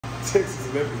Texas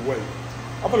in every way.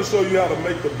 I'm gonna show you how to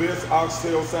make the best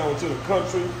oxtail sandwich in the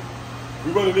country.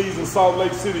 We're running these in Salt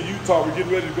Lake City, Utah. We're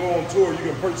getting ready to go on tour. You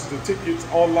can purchase the tickets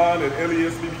online at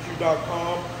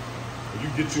lesbbq.com. And you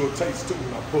get you a taste too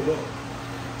when I pull up.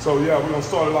 So yeah, we're gonna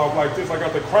start it off like this. I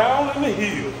got the crown and the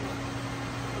heel.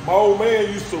 My old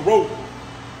man used to rope.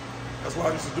 That's why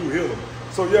I used to do healing.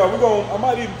 So yeah, I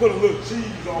might even put a little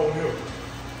cheese on here.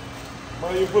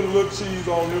 Might even put a little cheese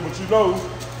on there, but you know,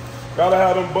 gotta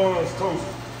have them buns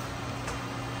toasted.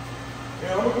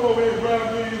 And I'm gonna come over here and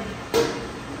grab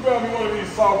me one of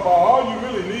these softballs. All you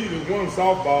really need is one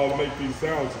softball to make these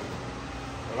sandwiches.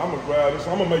 And I'm gonna grab this.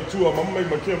 I'm gonna make two of them. I'm gonna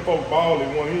make my kinfolk ball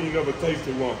in one. He ain't never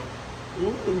tasted one.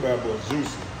 Ooh, that boy's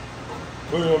juicy.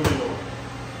 Look at them meat.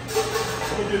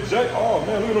 I'm gonna get Jay. Oh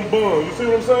man, look at them buns. You see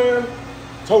what I'm saying?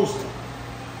 Toasted.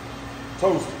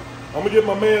 Toasted. I'm gonna get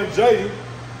my man Jay.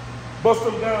 Bust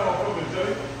them down for me,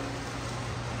 Jay.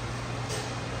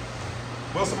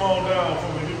 Bust them on down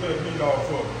for me. Get that meat off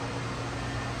for me.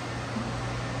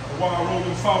 And while I'm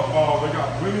rolling softballs, they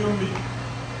got plenty of meat.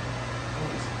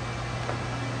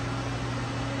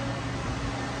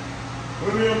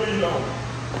 Plenty of meat on it.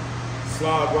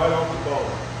 Slide right off the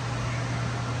bone.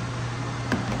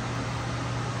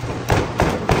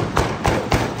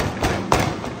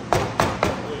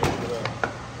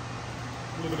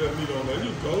 Look at that meat on there.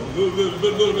 You go. A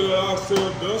little bit of oxtail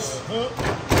dust. Huh?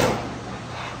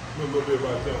 A little bit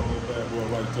right there on that bad boy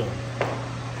right there.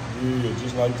 Yeah,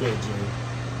 just like that, Jimmy.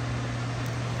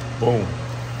 Boom.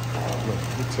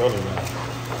 I'm telling you now.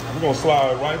 We're gonna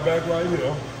slide right back right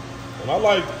here. And I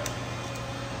like,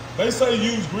 they say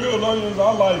use grilled onions.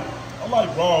 I like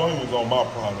raw onions on my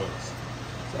products.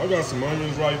 So I got some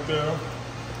onions right there.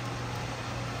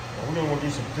 And we're gonna do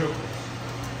some pickles.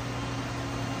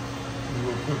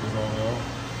 Little pickles on there.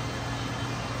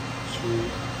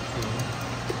 Sweet.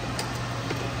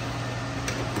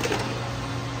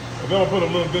 And then I'll put a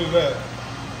little bit of that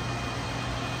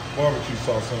barbecue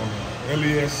sauce on there.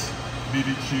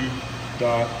 lesbbq.com.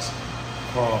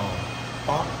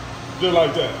 Pop. Just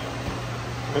like that.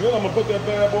 And then I'm gonna put that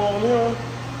bad boy on here.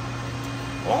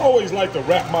 I always like to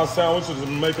wrap my sandwiches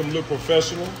and make them look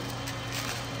professional.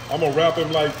 I'm gonna wrap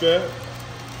them like that.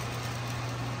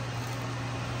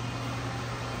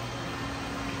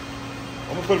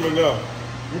 I'm gonna put them in there.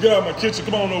 Let me get out of my kitchen.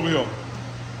 Come on over here.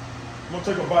 I'm gonna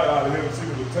take a bite out of here and see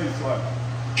what it tastes like.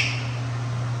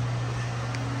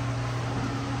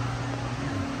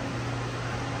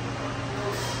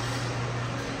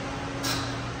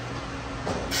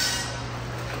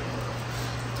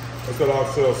 That's that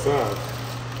oxtail sandwich.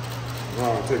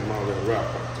 Now I'll take my little wrap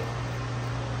right there.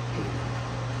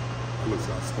 It looks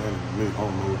outstanding to me. I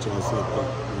don't know what y'all said about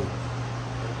it.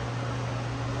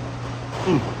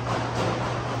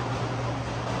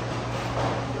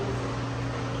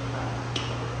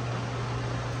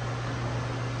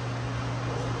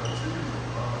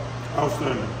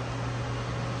 Outstanding.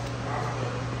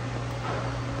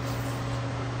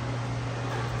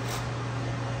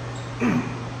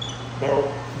 Now,